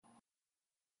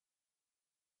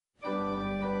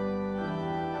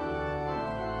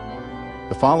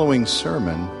The following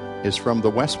sermon is from the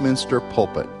Westminster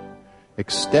pulpit,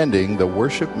 extending the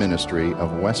worship ministry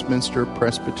of Westminster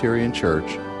Presbyterian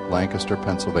Church, Lancaster,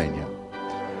 Pennsylvania.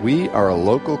 We are a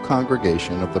local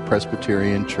congregation of the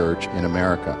Presbyterian Church in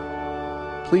America.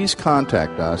 Please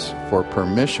contact us for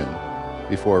permission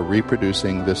before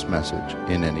reproducing this message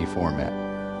in any format.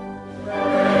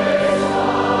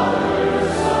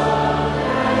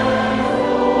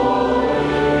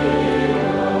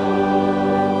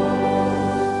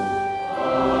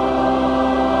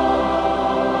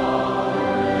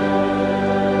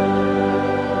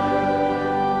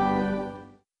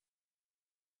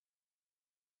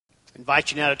 I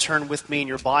invite you now to turn with me in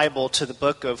your Bible to the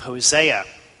book of Hosea.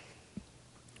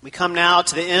 We come now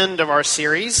to the end of our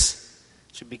series.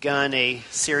 We've begun a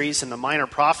series in the Minor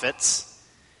Prophets.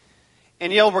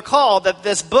 And you'll recall that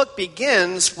this book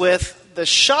begins with the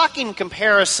shocking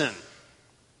comparison,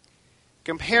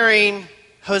 comparing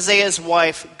Hosea's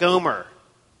wife Gomer.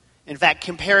 In fact,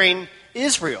 comparing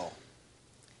Israel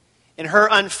and her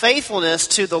unfaithfulness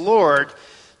to the Lord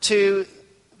to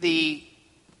the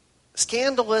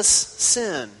scandalous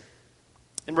sin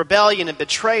and rebellion and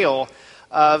betrayal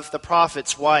of the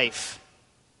prophet's wife.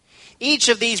 Each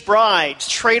of these brides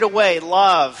trade away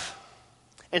love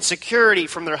and security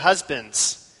from their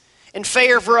husbands in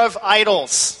favor of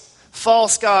idols,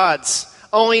 false gods,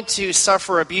 only to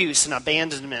suffer abuse and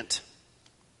abandonment.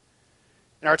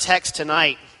 In our text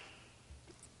tonight,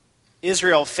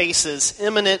 Israel faces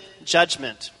imminent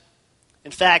judgment.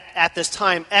 In fact, at this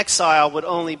time, exile would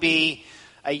only be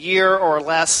a year or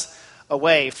less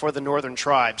away for the northern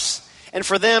tribes. And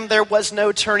for them, there was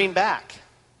no turning back.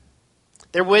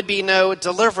 There would be no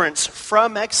deliverance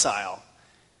from exile.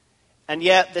 And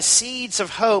yet, the seeds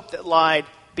of hope that lied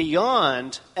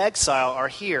beyond exile are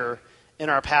here in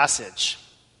our passage.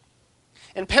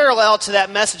 In parallel to that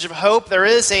message of hope, there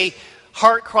is a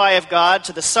heart cry of God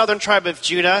to the southern tribe of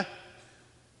Judah,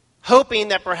 hoping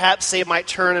that perhaps they might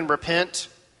turn and repent.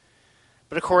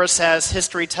 But of course, as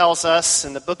history tells us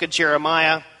in the book of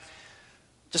Jeremiah,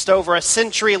 just over a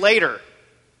century later,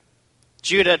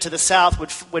 Judah to the south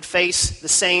would face the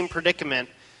same predicament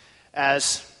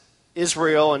as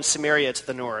Israel and Samaria to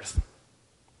the north.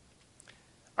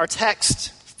 Our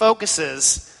text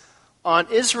focuses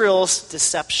on Israel's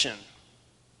deception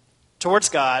towards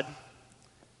God,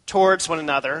 towards one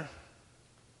another,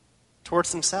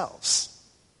 towards themselves.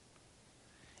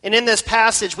 And in this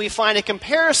passage, we find a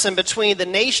comparison between the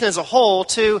nation as a whole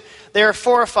to their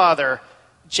forefather,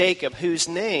 Jacob, whose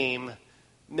name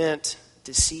meant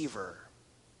deceiver.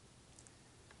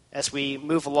 As we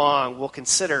move along, we'll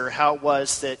consider how it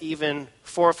was that even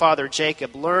forefather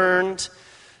Jacob learned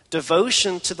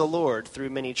devotion to the Lord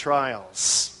through many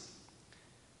trials.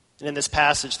 And in this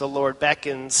passage, the Lord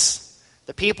beckons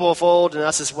the people of old and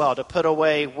us as well to put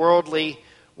away worldly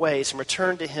ways and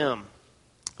return to Him.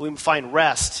 We can find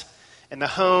rest in the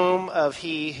home of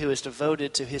He who is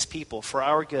devoted to His people for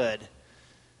our good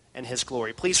and His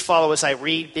glory. Please follow as I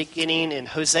read, beginning in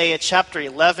Hosea chapter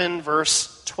 11,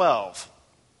 verse 12.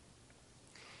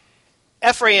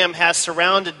 Ephraim has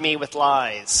surrounded me with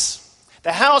lies,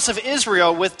 the house of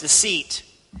Israel with deceit,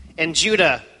 and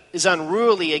Judah is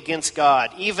unruly against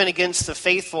God, even against the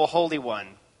faithful Holy One.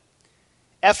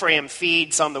 Ephraim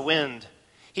feeds on the wind.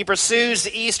 He pursues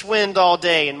the east wind all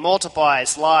day and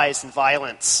multiplies lies and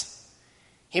violence.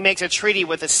 He makes a treaty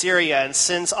with Assyria and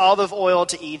sends olive oil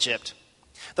to Egypt.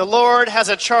 The Lord has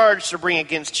a charge to bring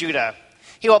against Judah.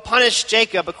 He will punish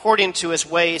Jacob according to his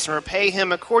ways and repay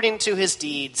him according to his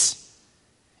deeds.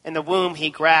 In the womb he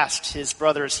grasped his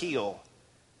brother's heel.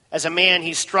 As a man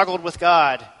he struggled with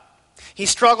God. He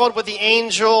struggled with the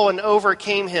angel and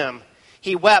overcame him.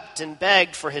 He wept and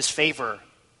begged for his favor.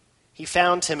 He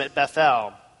found him at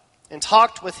Bethel and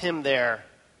talked with him there.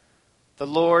 The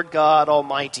Lord God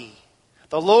Almighty.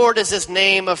 The Lord is His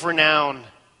name of renown.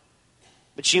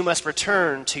 But you must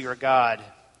return to your God.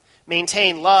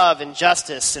 Maintain love and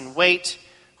justice and wait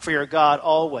for your God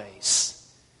always.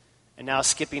 And now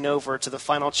skipping over to the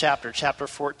final chapter, chapter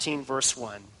 14, verse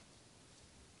 1.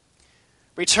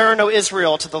 Return, O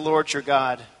Israel, to the Lord your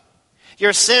God.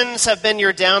 Your sins have been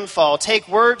your downfall. Take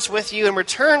words with you and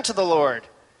return to the Lord.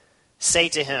 Say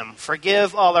to Him,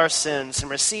 forgive all our sins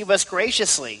and receive us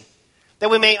graciously,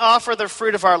 that we may offer the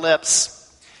fruit of our lips.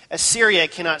 Assyria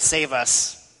cannot save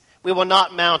us. We will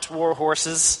not mount war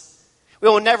horses. We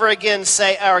will never again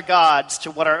say our gods to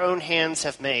what our own hands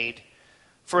have made.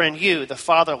 For in you the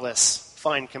fatherless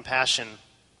find compassion.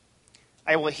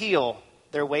 I will heal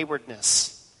their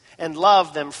waywardness and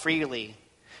love them freely.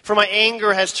 For my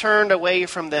anger has turned away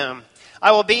from them.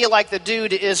 I will be like the dew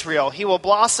to Israel. He will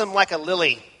blossom like a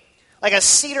lily, Like a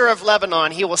cedar of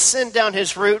Lebanon, he will send down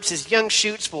his roots, his young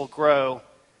shoots will grow.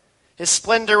 His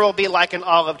splendor will be like an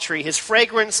olive tree, his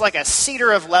fragrance like a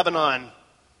cedar of Lebanon.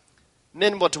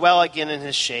 Men will dwell again in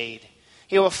his shade.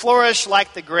 He will flourish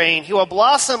like the grain. He will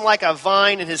blossom like a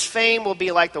vine, and his fame will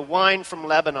be like the wine from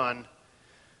Lebanon.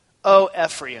 O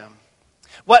Ephraim,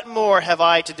 what more have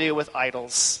I to do with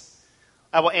idols?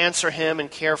 I will answer him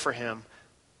and care for him.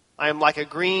 I am like a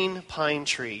green pine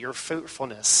tree. Your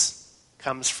fruitfulness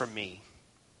comes from me.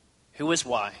 Who is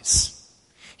wise?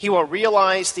 He will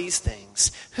realize these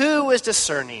things. Who is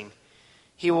discerning?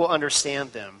 He will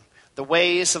understand them. The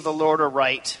ways of the Lord are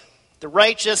right. The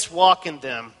righteous walk in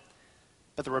them,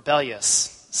 but the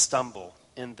rebellious stumble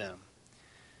in them.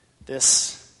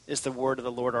 This is the word of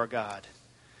the Lord our God.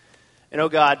 And, O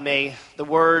God, may the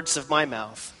words of my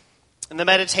mouth and the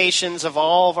meditations of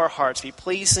all of our hearts be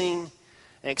pleasing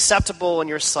and acceptable in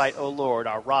your sight, O Lord,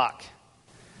 our rock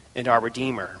and our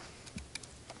Redeemer.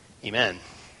 Amen.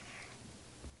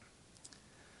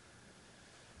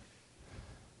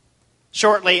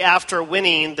 Shortly after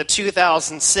winning the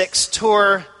 2006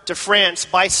 Tour de France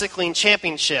Bicycling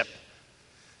Championship,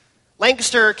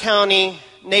 Lancaster County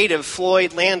native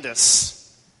Floyd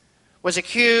Landis was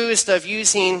accused of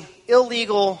using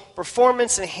illegal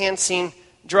performance-enhancing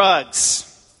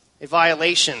drugs, a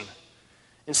violation,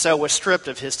 and so was stripped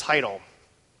of his title.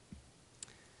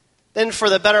 Then for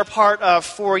the better part of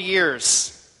 4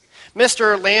 years,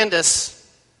 Mr. Landis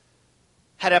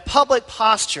had a public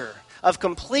posture of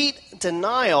complete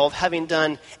denial of having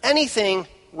done anything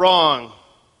wrong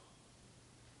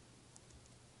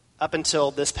up until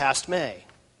this past May,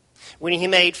 when he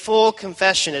made full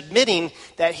confession, admitting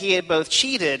that he had both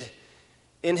cheated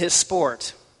in his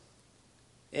sport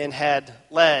and had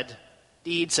led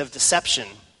deeds of deception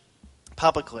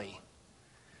publicly.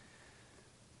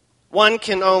 One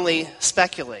can only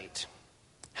speculate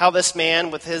how this man,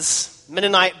 with his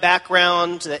Mennonite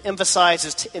background that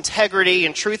emphasizes integrity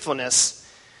and truthfulness,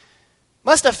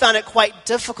 must have found it quite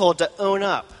difficult to own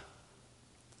up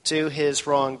to his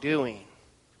wrongdoing.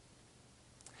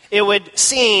 It would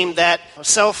seem that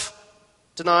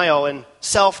self-denial and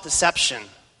self-deception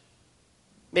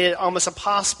made it almost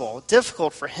impossible,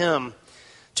 difficult for him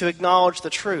to acknowledge the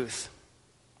truth,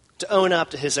 to own up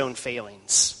to his own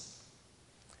failings.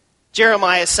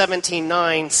 Jeremiah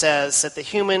 17:9 says that the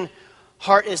human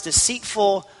heart is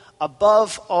deceitful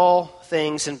above all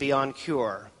things and beyond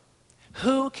cure.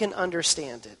 Who can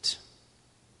understand it?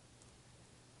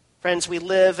 Friends, we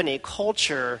live in a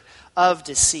culture of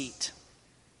deceit.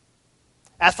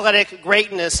 Athletic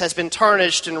greatness has been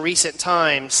tarnished in recent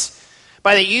times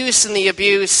by the use and the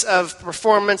abuse of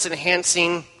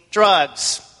performance-enhancing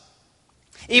drugs.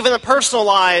 Even the personal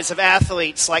lives of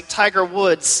athletes like Tiger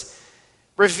Woods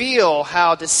reveal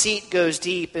how deceit goes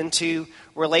deep into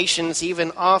relations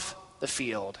even off the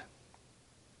field.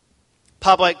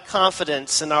 Public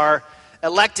confidence in our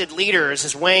elected leaders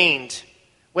has waned,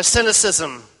 with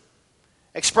cynicism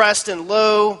expressed in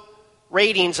low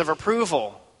ratings of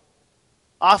approval,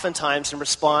 oftentimes in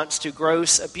response to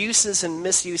gross abuses and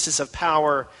misuses of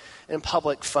power and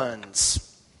public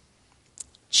funds.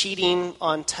 Cheating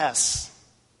on tests,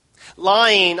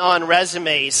 lying on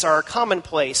resumes are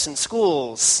commonplace in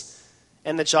schools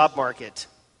and the job market.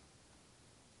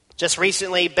 Just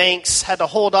recently, banks had to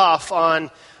hold off on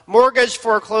mortgage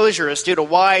foreclosures due to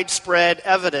widespread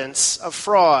evidence of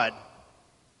fraud.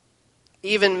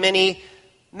 Even many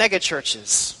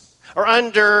megachurches are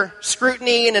under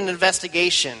scrutiny and an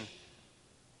investigation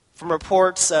from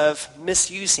reports of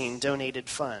misusing donated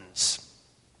funds.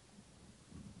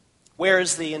 Where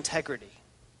is the integrity?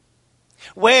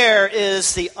 Where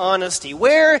is the honesty?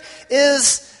 Where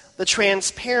is the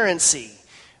transparency?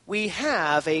 We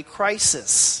have a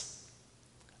crisis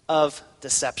of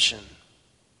deception.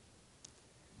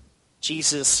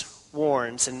 Jesus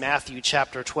warns in Matthew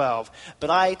chapter 12, "But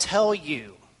I tell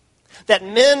you that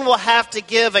men will have to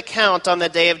give account on the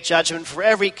day of judgment for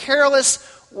every careless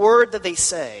word that they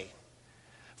say.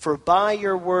 For by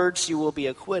your words you will be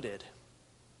acquitted,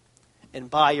 and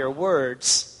by your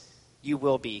words you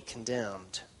will be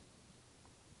condemned."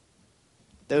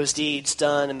 Those deeds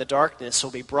done in the darkness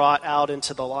will be brought out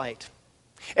into the light.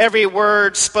 Every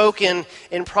word spoken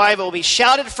in private will be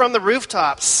shouted from the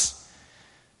rooftops.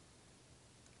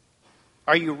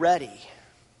 Are you ready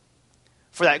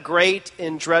for that great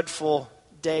and dreadful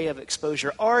day of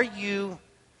exposure? Are you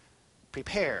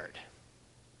prepared?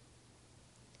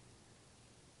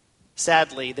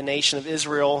 Sadly, the nation of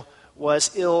Israel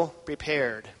was ill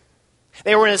prepared.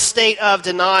 They were in a state of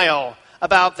denial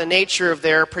about the nature of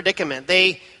their predicament.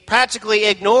 They practically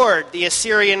ignored the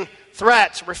Assyrian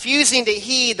threat, refusing to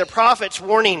heed the prophet's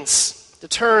warnings to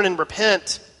turn and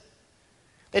repent.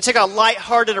 They took a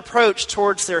light-hearted approach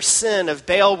towards their sin of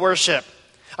Baal worship,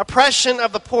 oppression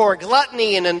of the poor,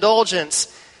 gluttony and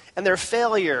indulgence, and their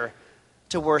failure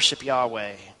to worship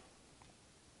Yahweh.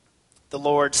 The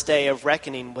Lord's day of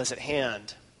reckoning was at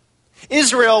hand.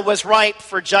 Israel was ripe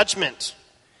for judgment.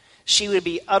 She would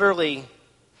be utterly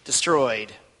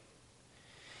destroyed.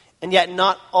 And yet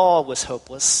not all was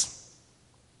hopeless.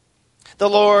 The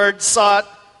Lord sought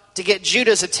to get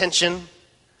Judah's attention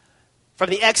from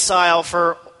the exile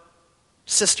for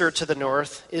sister to the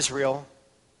north, Israel.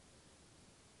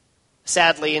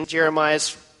 Sadly, in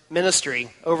Jeremiah's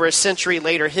ministry, over a century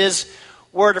later, his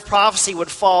word of prophecy would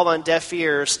fall on deaf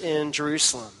ears in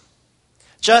Jerusalem,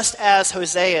 just as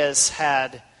Hosea's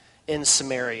had in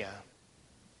Samaria.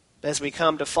 As we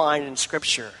come to find in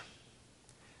Scripture,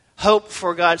 hope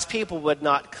for God's people would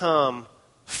not come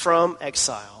from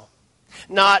exile,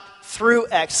 not through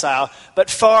exile, but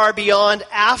far beyond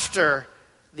after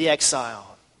the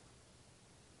exile,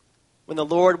 when the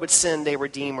Lord would send a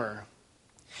Redeemer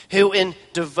who, in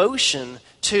devotion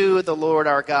to the Lord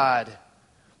our God,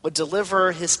 would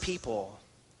deliver his people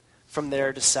from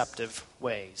their deceptive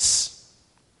ways.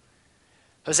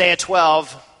 Hosea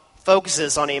 12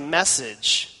 focuses on a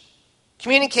message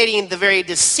communicating the very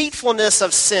deceitfulness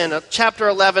of sin. Chapter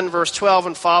 11, verse 12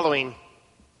 and following.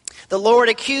 The Lord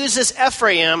accuses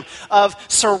Ephraim of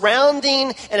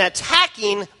surrounding and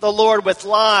attacking the Lord with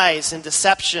lies and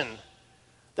deception.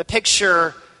 The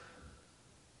picture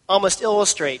almost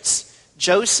illustrates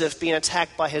Joseph being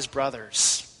attacked by his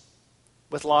brothers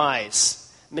with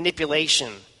lies,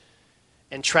 manipulation,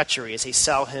 and treachery as they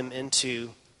sell him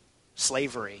into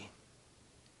slavery.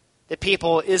 The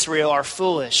people of Israel are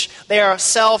foolish. They are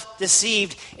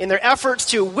self-deceived in their efforts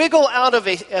to wiggle out of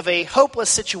a hopeless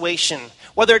situation,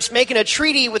 whether it's making a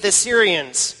treaty with the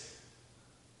Assyrians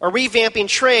or revamping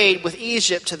trade with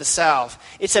Egypt to the south.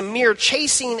 It's a mere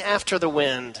chasing after the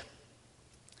wind.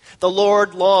 The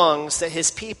Lord longs that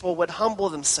his people would humble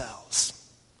themselves,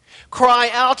 cry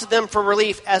out to them for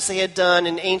relief as they had done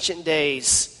in ancient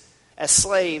days as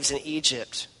slaves in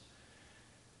Egypt.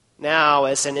 Now,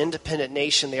 as an independent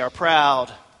nation, they are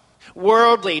proud,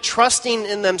 worldly, trusting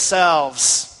in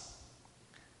themselves,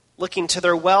 looking to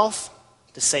their wealth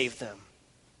to save them.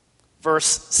 Verse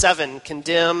 7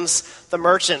 condemns the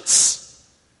merchants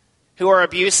who are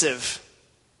abusive,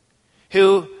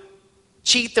 who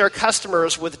cheat their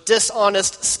customers with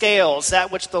dishonest scales,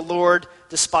 that which the Lord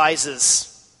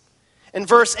despises. In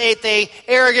verse 8, they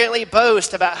arrogantly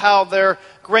boast about how their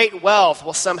great wealth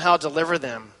will somehow deliver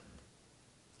them.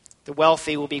 The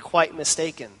wealthy will be quite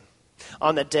mistaken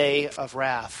on the day of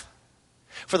wrath.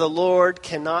 For the Lord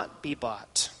cannot be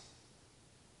bought.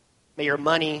 May your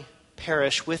money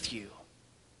perish with you,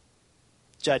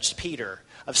 judged Peter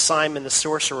of Simon the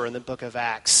sorcerer in the book of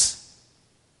Acts.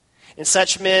 And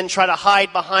such men try to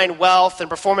hide behind wealth and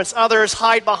performance. Others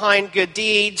hide behind good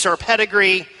deeds or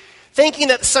pedigree, thinking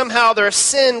that somehow their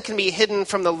sin can be hidden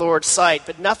from the Lord's sight,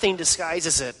 but nothing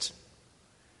disguises it.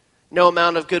 No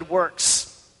amount of good works,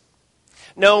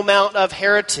 no amount of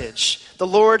heritage. The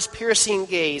Lord's piercing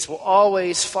gaze will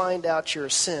always find out your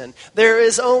sin. There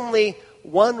is only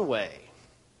one way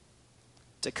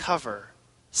to cover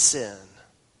sin.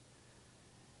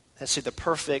 That's through the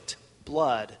perfect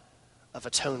blood of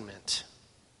atonement.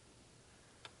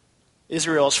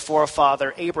 Israel's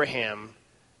forefather Abraham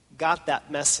got that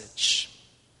message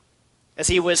as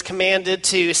he was commanded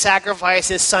to sacrifice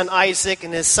his son Isaac,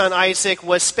 and his son Isaac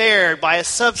was spared by a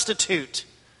substitute,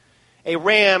 a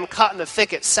ram caught in the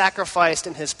thicket, sacrificed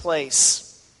in his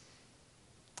place.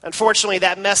 Unfortunately,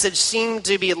 that message seemed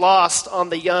to be lost on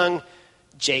the young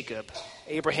Jacob,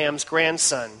 Abraham's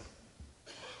grandson.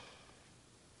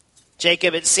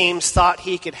 Jacob, it seems, thought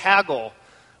he could haggle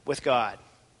with God.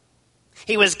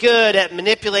 He was good at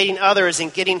manipulating others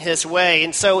and getting his way.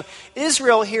 And so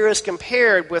Israel here is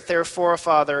compared with their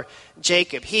forefather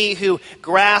Jacob, he who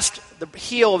grasped the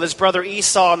heel of his brother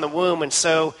Esau in the womb and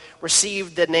so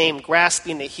received the name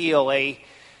grasping the heel, a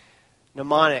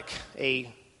mnemonic,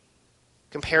 a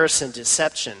comparison,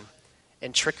 deception,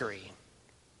 and trickery.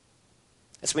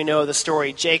 As we know the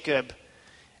story, Jacob,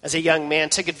 as a young man,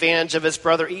 took advantage of his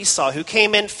brother Esau, who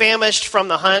came in famished from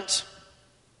the hunt,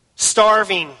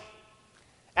 starving,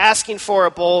 asking for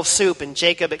a bowl of soup, and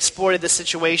Jacob exploited the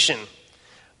situation,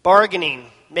 bargaining,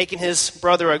 making his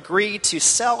brother agree to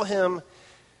sell him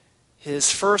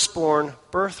his firstborn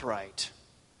birthright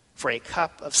for a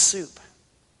cup of soup.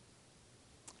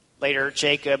 Later,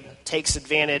 Jacob takes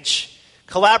advantage,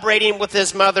 collaborating with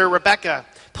his mother Rebekah,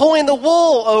 pulling the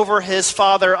wool over his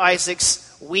father Isaac's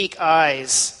weak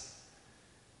eyes,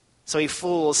 So he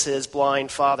fools his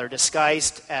blind father,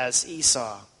 disguised as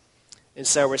Esau, and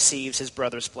so receives his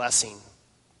brother's blessing.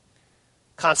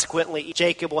 Consequently,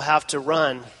 Jacob will have to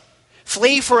run,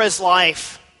 flee for his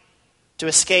life to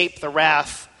escape the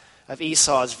wrath of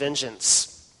Esau's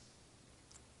vengeance.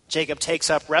 Jacob takes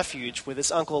up refuge with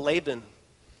his uncle Laban,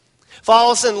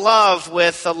 falls in love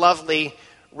with the lovely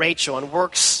Rachel, and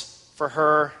works for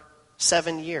her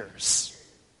 7 years,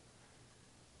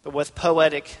 but with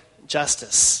poetic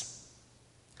justice.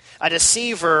 A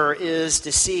deceiver is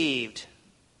deceived.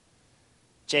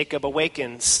 Jacob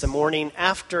awakens the morning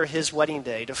after his wedding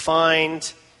day to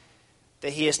find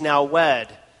that he is now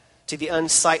wed to the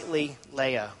unsightly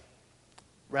Leah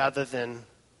rather than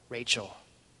Rachel.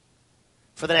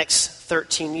 For the next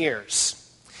 13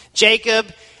 years, Jacob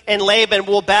and Laban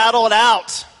will battle it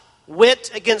out,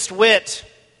 wit against wit,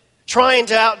 trying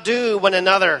to outdo one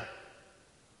another.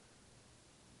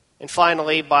 And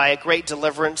finally, by a great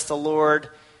deliverance, the Lord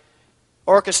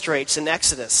orchestrates an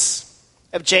exodus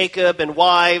of Jacob and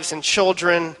wives and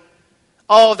children,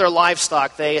 all of their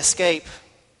livestock. They escape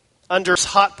under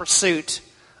hot pursuit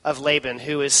of Laban,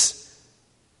 who is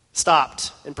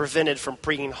stopped and prevented from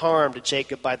bringing harm to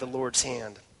Jacob by the Lord's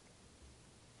hand.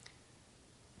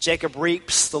 Jacob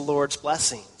reaps the Lord's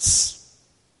blessings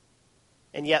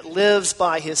and yet lives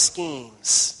by his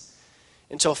schemes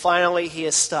until finally he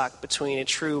is stuck between a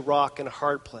true rock and a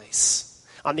hard place.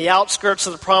 On the outskirts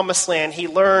of the promised land, he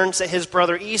learns that his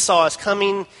brother Esau is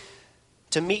coming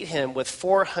to meet him with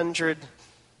 400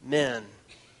 men,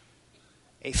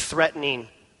 a threatening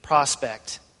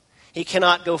prospect. He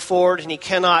cannot go forward and he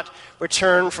cannot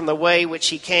return from the way which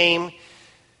he came.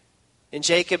 And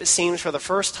Jacob, it seems for the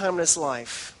first time in his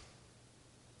life,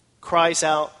 cries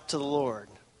out to the Lord,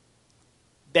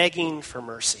 begging for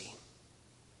mercy.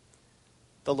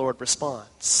 The Lord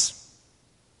responds,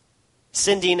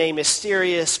 sending a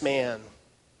mysterious man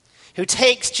who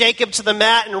takes Jacob to the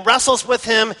mat and wrestles with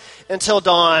him until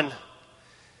dawn,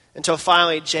 until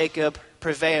finally Jacob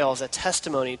prevails, a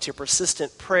testimony to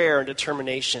persistent prayer and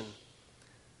determination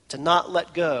to not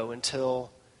let go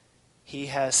until he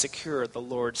has secured the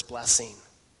Lord's blessing.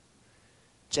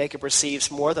 Jacob receives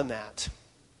more than that.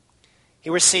 He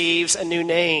receives a new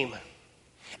name,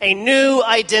 a new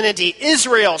identity.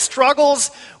 Israel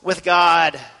struggles with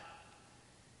God.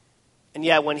 And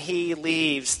yet when he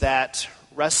leaves that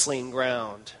wrestling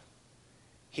ground,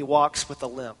 he walks with a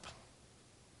limp,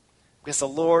 because the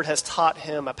Lord has taught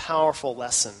him a powerful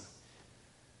lesson,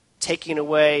 taking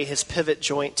away his pivot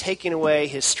joint, taking away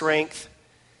his strength,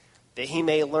 that he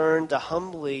may learn to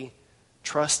humbly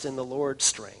trust in the Lord's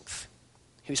strength,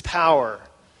 whose power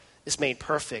is made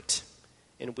perfect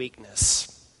in weakness.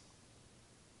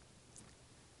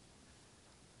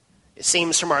 It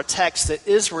seems from our text that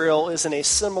Israel is in a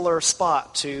similar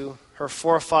spot to her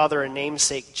forefather and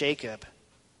namesake Jacob.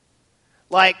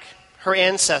 Like her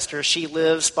ancestors, she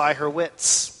lives by her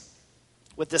wits,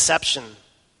 with deception,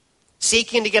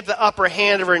 seeking to get the upper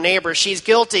hand of her neighbor. She's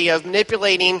guilty of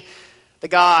manipulating the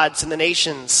gods and the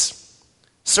nations,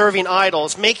 serving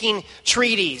idols, making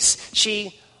treaties.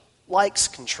 She likes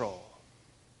control.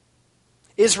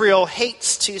 Israel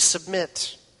hates to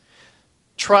submit.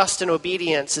 Trust and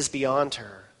obedience is beyond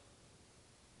her.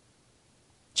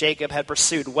 Jacob had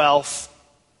pursued wealth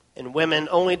and women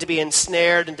only to be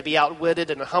ensnared and to be outwitted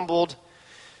and humbled,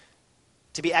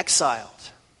 to be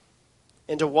exiled,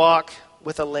 and to walk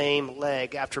with a lame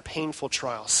leg after painful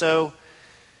trial. So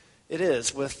it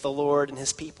is with the Lord and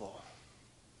his people.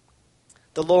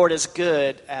 The Lord is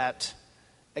good at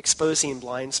exposing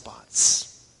blind spots.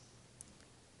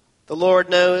 The Lord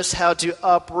knows how to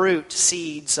uproot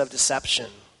seeds of deception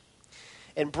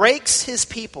and breaks his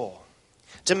people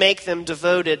to make them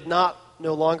devoted no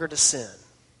longer to sin,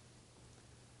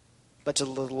 but to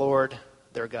the Lord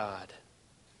their God.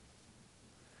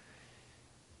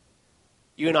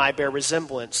 You and I bear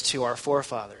resemblance to our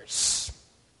forefathers.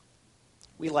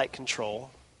 We like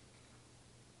control.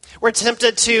 We're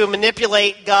tempted to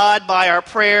manipulate God by our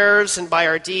prayers and by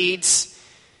our deeds.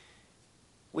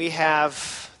 We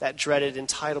have that dreaded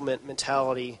entitlement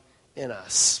mentality in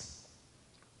us.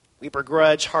 We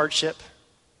begrudge hardship,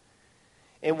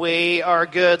 and we are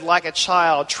good like a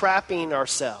child, trapping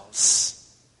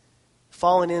ourselves,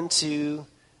 falling into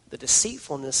the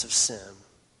deceitfulness of sin.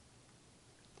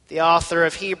 The author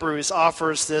of Hebrews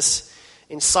offers this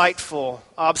insightful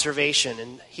observation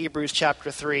in Hebrews chapter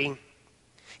 3.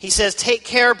 He says, "Take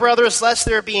care, brothers, lest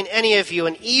there be in any of you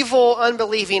an evil,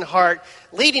 unbelieving heart,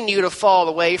 leading you to fall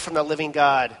away from the living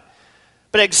God.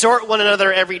 But exhort one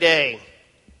another every day,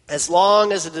 as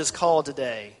long as it is called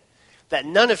today, that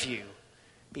none of you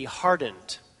be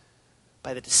hardened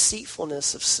by the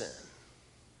deceitfulness of sin.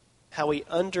 How we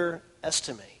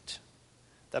underestimate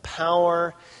the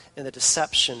power and the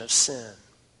deception of sin.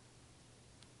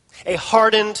 A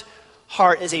hardened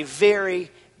heart is a very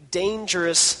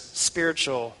dangerous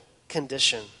spiritual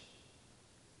condition.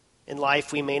 In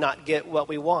life, we may not get what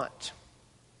we want.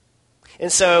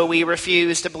 And so we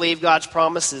refuse to believe God's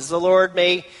promises. The Lord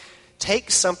may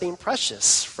take something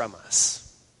precious from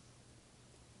us.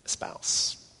 A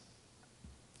spouse,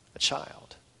 a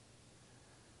child,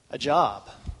 a job,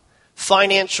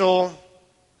 financial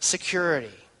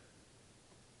security.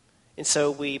 And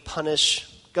so we punish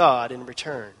God in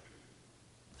return.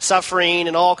 Suffering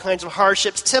and all kinds of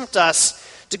hardships tempt us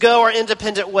to go our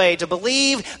independent way, to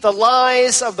believe the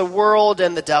lies of the world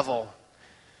and the devil.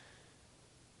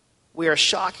 We are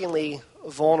shockingly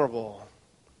vulnerable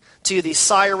to the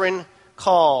siren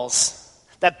calls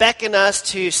that beckon us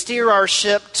to steer our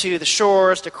ship to the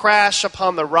shores, to crash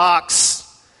upon the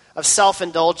rocks of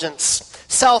self-indulgence,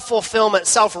 self-fulfillment,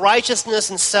 self-righteousness,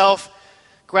 and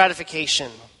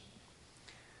self-gratification.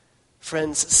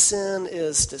 Friends, sin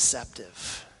is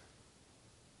deceptive.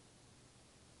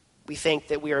 We think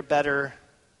that we are better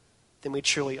than we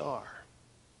truly are.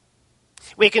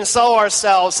 We console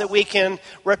ourselves that we can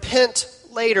repent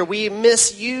later. We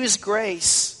misuse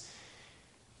grace.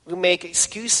 We make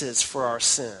excuses for our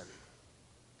sin,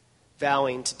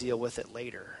 vowing to deal with it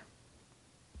later.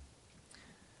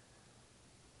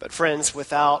 But friends,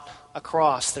 without a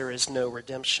cross, there is no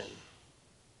redemption.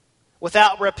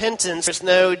 Without repentance, there's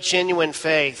no genuine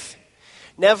faith.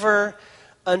 Never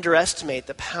underestimate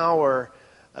the power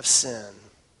of sin.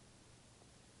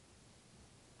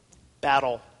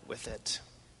 Battle with it.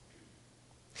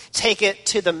 Take it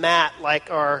to the mat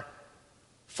like our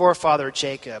forefather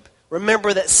Jacob.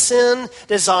 Remember that sin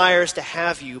desires to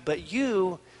have you, but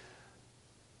you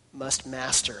must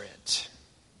master it.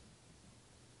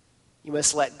 You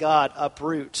must let God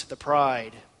uproot the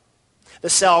pride, the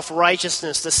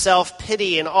self-righteousness, the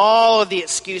self-pity, and all of the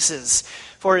excuses.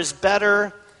 For it is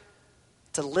better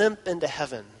to limp into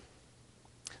heaven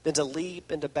than to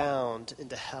leap and to bound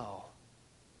into hell.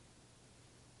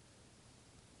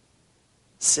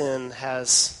 Sin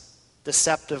has a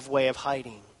deceptive way of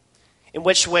hiding, in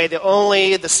which way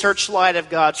only the searchlight of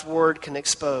God's word can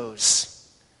expose.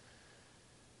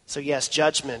 So yes,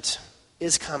 judgment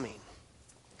is coming,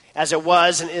 as it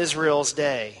was in Israel's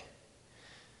day.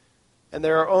 And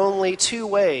there are only two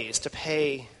ways to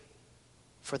pay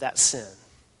for that sin: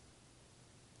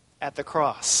 at the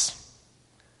cross,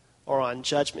 or on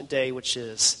Judgment Day, which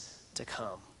is to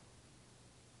come.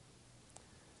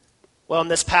 Well, in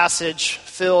this passage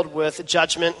filled with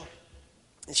judgment,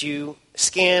 as you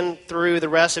scan through the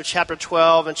rest of chapter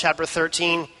 12 and chapter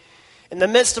 13, in the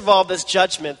midst of all this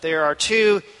judgment, there are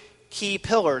two key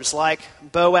pillars like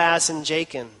Boaz and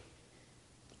Jachin.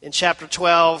 In chapter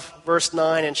 12, verse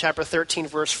 9, and chapter 13,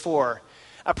 verse 4,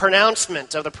 a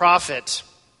pronouncement of the prophet.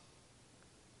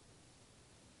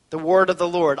 The word of the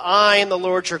Lord: I am the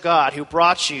Lord your God who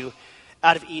brought you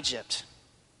out of Egypt.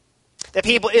 The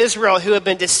people Israel who have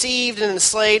been deceived and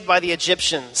enslaved by the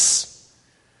Egyptians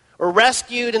were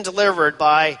rescued and delivered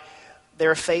by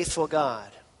their faithful God.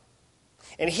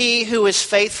 And he who is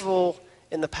faithful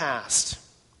in the past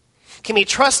can be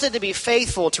trusted to be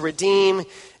faithful to redeem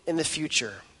in the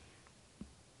future.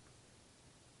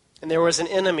 And there was an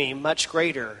enemy much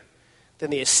greater than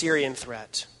the Assyrian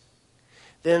threat,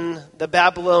 than the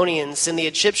Babylonians and the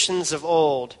Egyptians of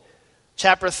old.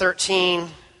 Chapter 13,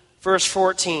 verse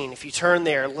 14, if you turn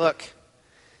there, look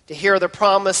to hear the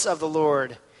promise of the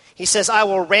Lord. He says, I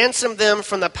will ransom them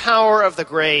from the power of the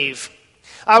grave.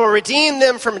 I will redeem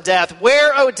them from death.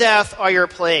 Where, O death, are your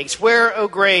plagues? Where, O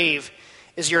grave,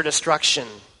 is your destruction?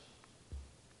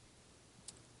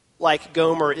 Like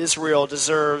Gomer, Israel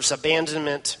deserves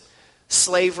abandonment,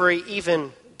 slavery,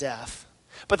 even death.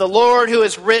 But the Lord, who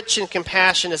is rich in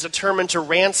compassion, is determined to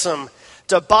ransom,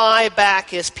 to buy back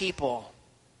his people.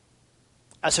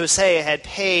 As Hosea had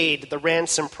paid the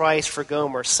ransom price for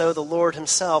Gomer, so the Lord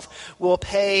himself will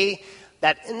pay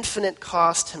that infinite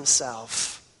cost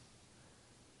himself.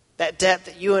 That debt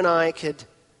that you and I could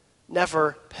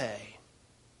never pay.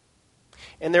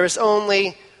 And there is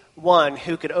only one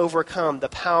who could overcome the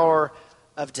power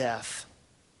of death,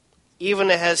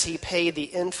 even as he paid the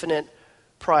infinite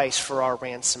price for our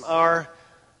ransom, our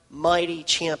mighty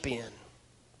champion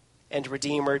and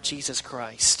Redeemer, Jesus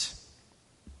Christ.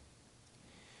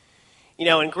 You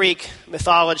know, in Greek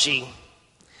mythology,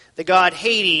 the god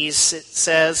Hades, it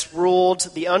says,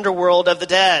 ruled the underworld of the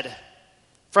dead,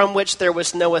 from which there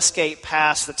was no escape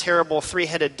past the terrible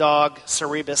three-headed dog,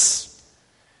 Cerberus.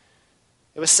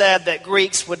 It was said that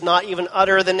Greeks would not even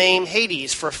utter the name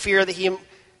Hades for fear that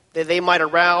they might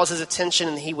arouse his attention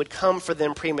and he would come for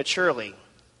them prematurely.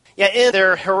 Yet in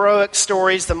their heroic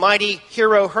stories, the mighty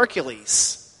hero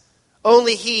Hercules,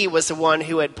 only he was the one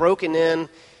who had broken in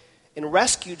and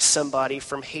rescued somebody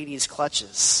from Hades'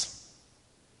 clutches.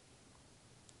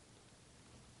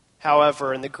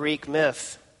 However, in the Greek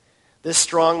myth, this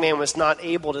strong man was not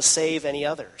able to save any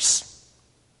others.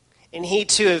 And he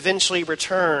too eventually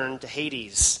returned to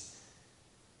Hades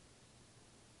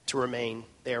to remain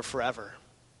there forever.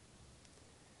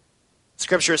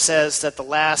 Scripture says that the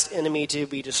last enemy to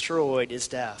be destroyed is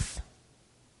death.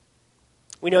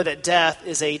 We know that death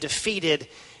is a defeated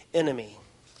enemy.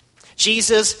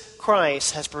 Jesus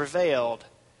Christ has prevailed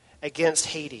against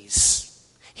Hades.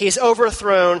 He has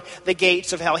overthrown the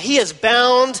gates of hell. He has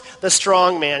bound the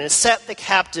strong man and set the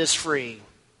captives free.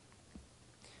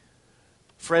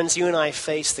 Friends, you and I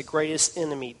face the greatest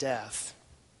enemy, death,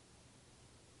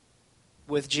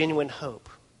 with genuine hope.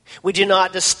 We do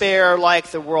not despair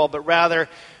like the world, but rather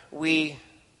we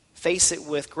face it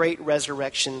with great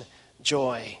resurrection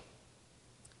joy.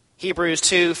 Hebrews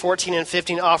 2:14 and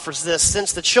 15 offers this.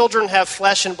 Since the children have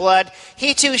flesh and blood,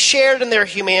 he too shared in their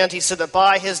humanity so that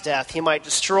by his death he might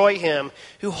destroy him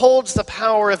who holds the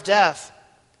power of death,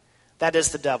 that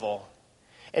is the devil,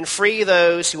 and free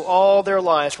those who all their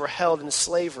lives were held in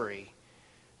slavery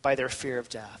by their fear of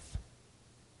death.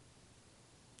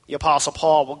 The Apostle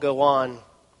Paul will go on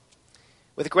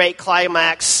with great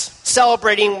climax,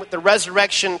 celebrating the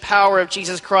resurrection power of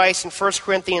Jesus Christ in 1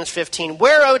 Corinthians 15.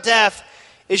 Where, O death,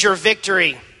 is your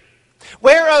victory?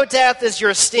 Where, O death, is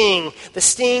your sting? The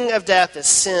sting of death is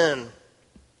sin,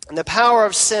 and the power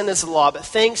of sin is the law. But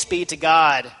thanks be to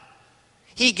God,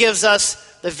 he gives us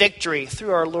the victory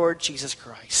through our Lord Jesus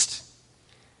Christ.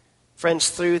 Friends,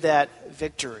 through that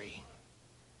victory,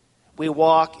 we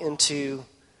walk into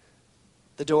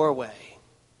the doorway,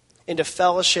 into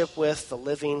fellowship with the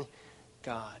living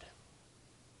God.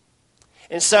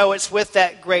 And so it's with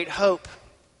that great hope,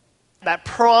 that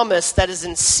promise that is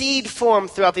in seed form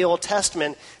throughout the Old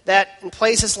Testament, that in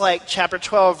places like chapter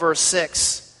 12, verse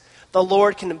 6, the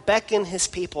Lord can beckon his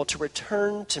people to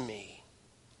return to me.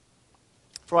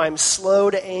 For I am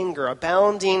slow to anger,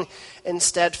 abounding in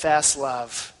steadfast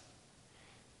love.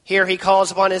 Here he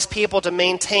calls upon his people to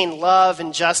maintain love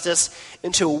and justice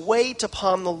and to wait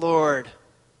upon the Lord.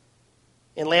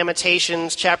 In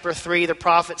Lamentations chapter 3, the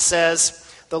prophet says,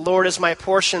 the Lord is my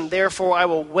portion, therefore I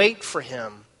will wait for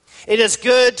him. It is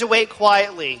good to wait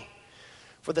quietly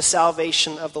for the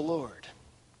salvation of the Lord.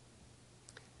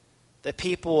 The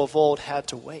people of old had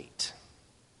to wait.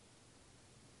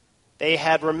 They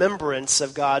had remembrance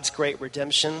of God's great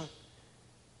redemption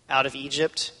out of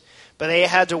Egypt, but they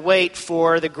had to wait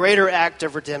for the greater act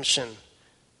of redemption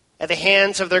at the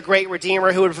hands of their great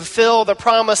Redeemer who would fulfill the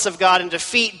promise of God and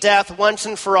defeat death once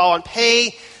and for all and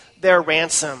pay their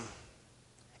ransom,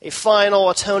 a final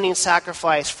atoning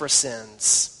sacrifice for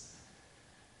sins.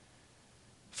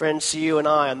 Friends, you and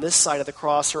I on this side of the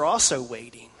cross are also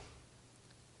waiting,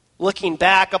 looking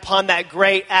back upon that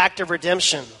great act of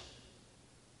redemption,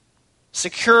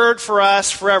 secured for us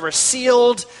forever,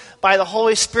 sealed by the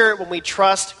Holy Spirit when we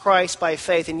trust Christ by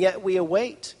faith, and yet we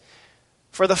await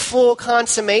for the full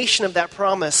consummation of that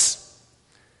promise,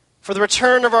 for the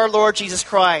return of our Lord Jesus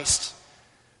Christ,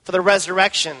 for the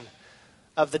resurrection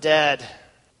of the dead.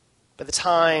 But the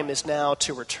time is now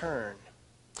to return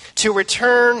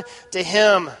to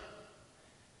him.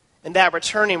 And that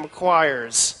returning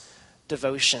requires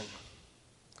devotion.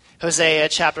 Hosea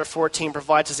chapter 14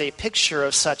 provides us a picture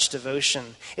of such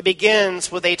devotion. It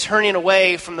begins with a turning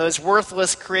away from those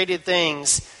worthless created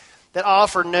things that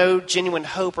offer no genuine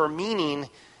hope or meaning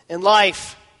in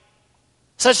life.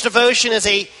 Such devotion is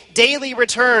a daily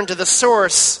return to the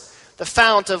source, the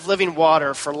fount of living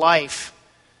water for life,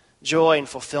 joy, and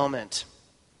fulfillment.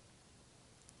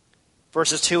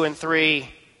 Verses 2 and 3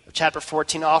 of chapter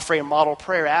 14 offer a model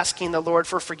prayer, asking the Lord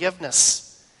for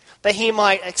forgiveness, that he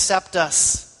might accept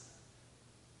us,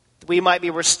 that we might be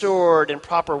restored in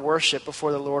proper worship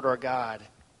before the Lord our God.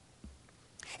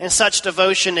 And such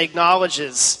devotion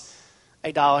acknowledges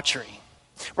idolatry,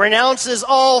 renounces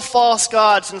all false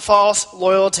gods and false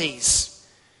loyalties.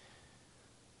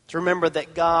 To remember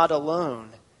that God alone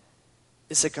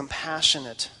is a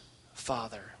compassionate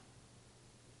Father.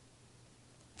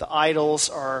 The idols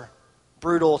are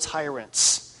brutal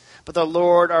tyrants, but the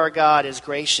Lord our God is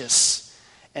gracious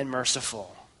and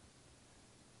merciful.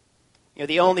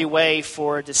 The only way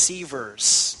for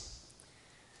deceivers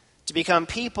to become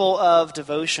people of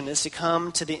devotion is to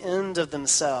come to the end of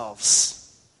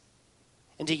themselves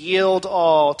and to yield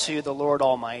all to the Lord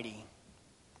Almighty.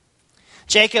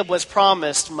 Jacob was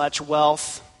promised much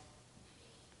wealth,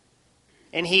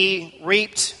 and he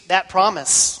reaped that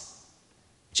promise.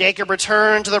 Jacob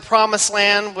returned to the promised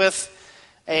land with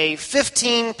a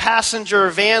 15-passenger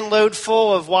van load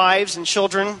full of wives and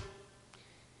children,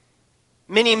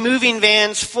 many moving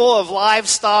vans full of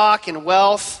livestock and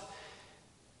wealth,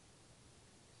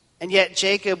 and yet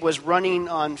Jacob was running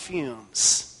on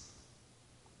fumes,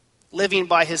 living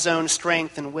by his own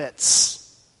strength and wits,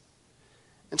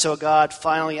 until God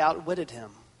finally outwitted him,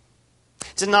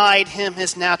 denied him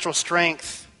his natural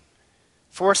strength,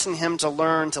 forcing him to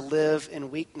learn to live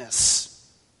in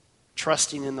weakness,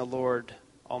 trusting in the Lord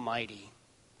Almighty.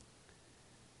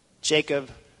 Jacob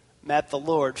met the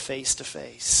Lord face to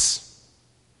face.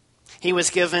 He was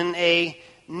given a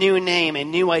new name, a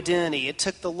new identity. It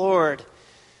took the Lord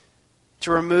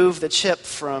to remove the chip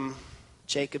from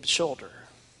Jacob's shoulder.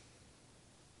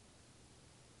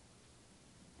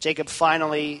 Jacob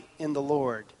finally, in the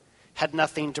Lord, had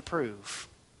nothing to prove.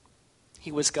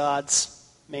 He was God's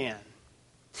man.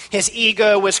 His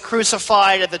ego was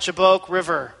crucified at the Jabbok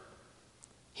River.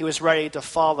 He was ready to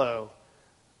follow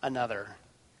another.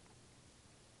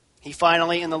 He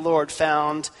finally, in the Lord,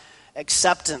 found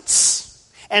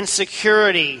acceptance and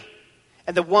security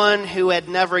in the one who had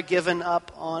never given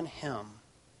up on him.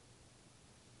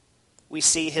 We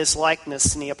see his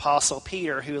likeness in the Apostle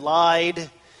Peter, who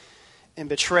lied and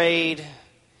betrayed,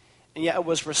 and yet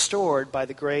was restored by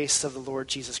the grace of the Lord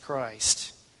Jesus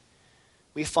Christ.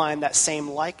 We find that same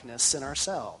likeness in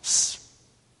ourselves,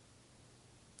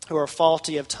 who are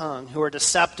faulty of tongue, who are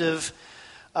deceptive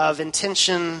of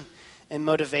intention and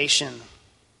motivation.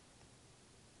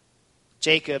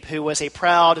 Jacob, who was a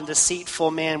proud and deceitful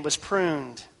man, was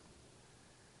pruned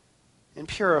and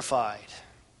purified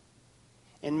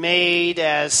and made,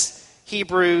 as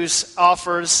Hebrews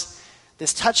offers,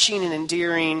 this touching and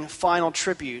endearing final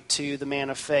tribute to the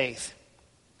man of faith,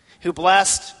 who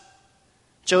blessed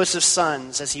Joseph's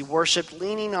sons as he worshipped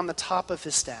leaning on the top of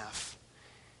his staff,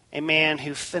 a man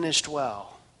who finished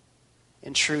well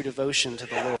in true devotion to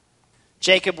the Lord.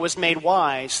 Jacob was made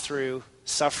wise through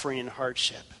suffering and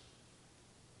hardship.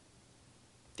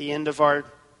 The end of our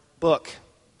book,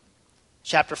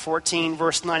 chapter 14,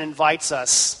 verse 9, invites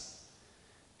us,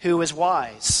 who is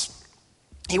wise.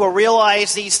 He will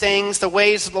realize these things. The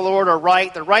ways of the Lord are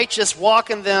right. The righteous walk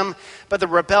in them, but the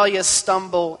rebellious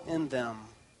stumble in them.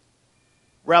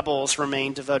 Rebels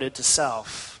remain devoted to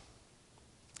self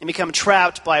and become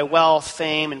trapped by wealth,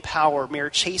 fame, and power, mere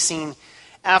chasing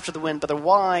after the wind. But the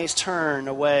wise turn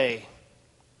away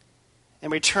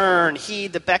and return,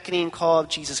 heed the beckoning call of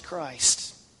Jesus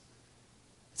Christ.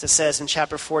 As it says in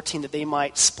chapter 14, that they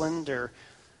might splendor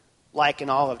like an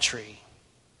olive tree,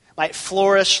 might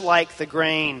flourish like the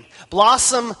grain,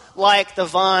 blossom like the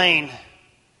vine.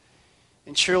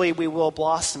 And surely we will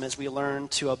blossom as we learn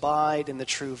to abide in the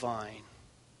true vine.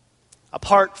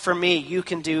 Apart from me, you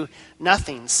can do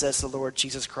nothing, says the Lord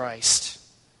Jesus Christ.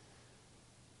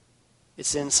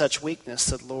 It's in such weakness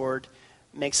that the Lord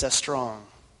makes us strong.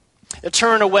 To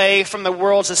turn away from the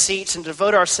world's deceits and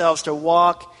devote ourselves to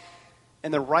walk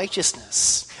in the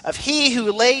righteousness of He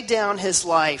who laid down His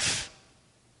life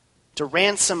to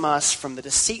ransom us from the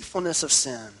deceitfulness of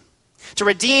sin, to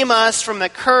redeem us from the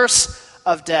curse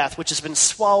of death, which has been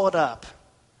swallowed up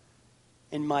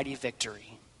in mighty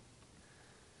victory.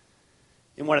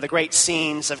 In one of the great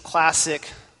scenes of classic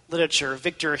literature,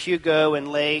 Victor Hugo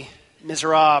in Les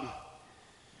Miserables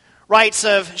writes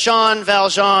of Jean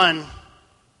Valjean,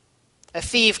 a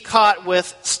thief caught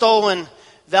with stolen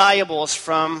valuables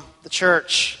from the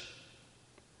church.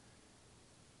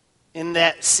 In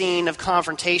that scene of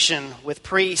confrontation with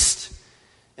priest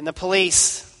and the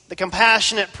police, the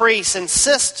compassionate priest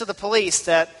insists to the police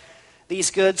that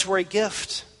these goods were a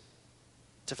gift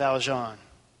to Valjean.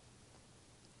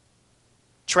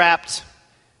 Trapped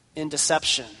in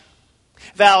deception,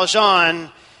 Valjean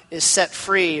is set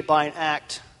free by an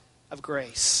act of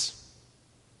grace.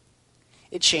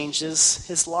 It changes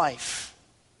his life.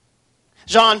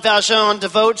 Jean Valjean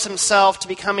devotes himself to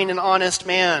becoming an honest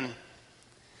man,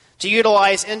 to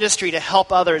utilize industry to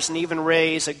help others and even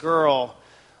raise a girl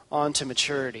onto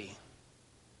maturity.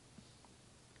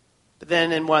 But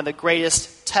then in one of the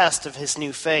greatest tests of his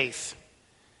new faith,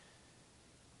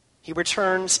 he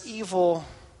returns evil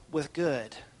with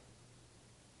good,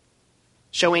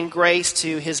 showing grace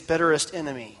to his bitterest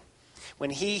enemy when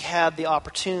he had the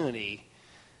opportunity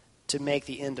to make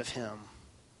the end of him.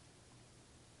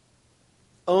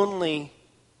 Only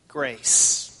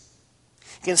grace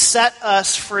can set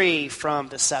us free from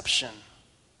deception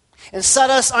and set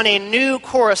us on a new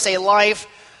course, a life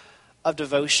of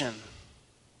devotion.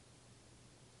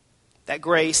 That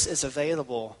grace is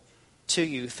available to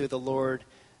you through the Lord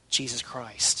Jesus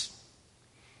Christ.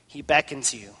 He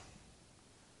beckons you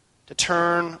to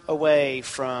turn away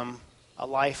from a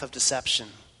life of deception,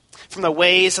 from the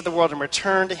ways of the world, and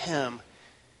return to him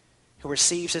who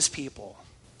receives his people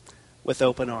with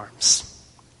open arms.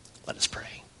 Let us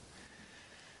pray.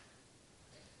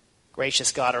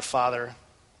 Gracious God, our Father,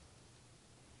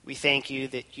 we thank you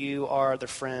that you are the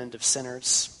friend of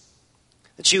sinners,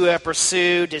 that you have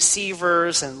pursued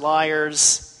deceivers and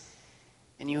liars,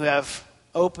 and you have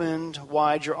opened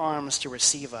wide your arms to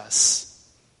receive us.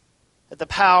 That the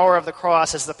power of the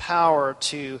cross is the power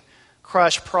to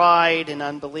crush pride and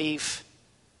unbelief,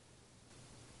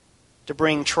 to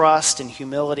bring trust and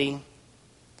humility,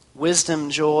 wisdom,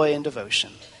 joy, and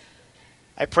devotion.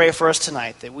 I pray for us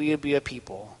tonight that we would be a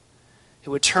people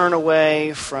who would turn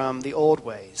away from the old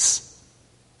ways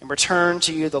and return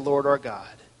to you, the Lord our God.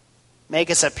 Make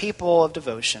us a people of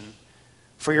devotion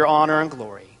for your honor and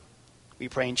glory. We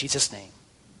pray in Jesus' name.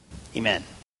 Amen.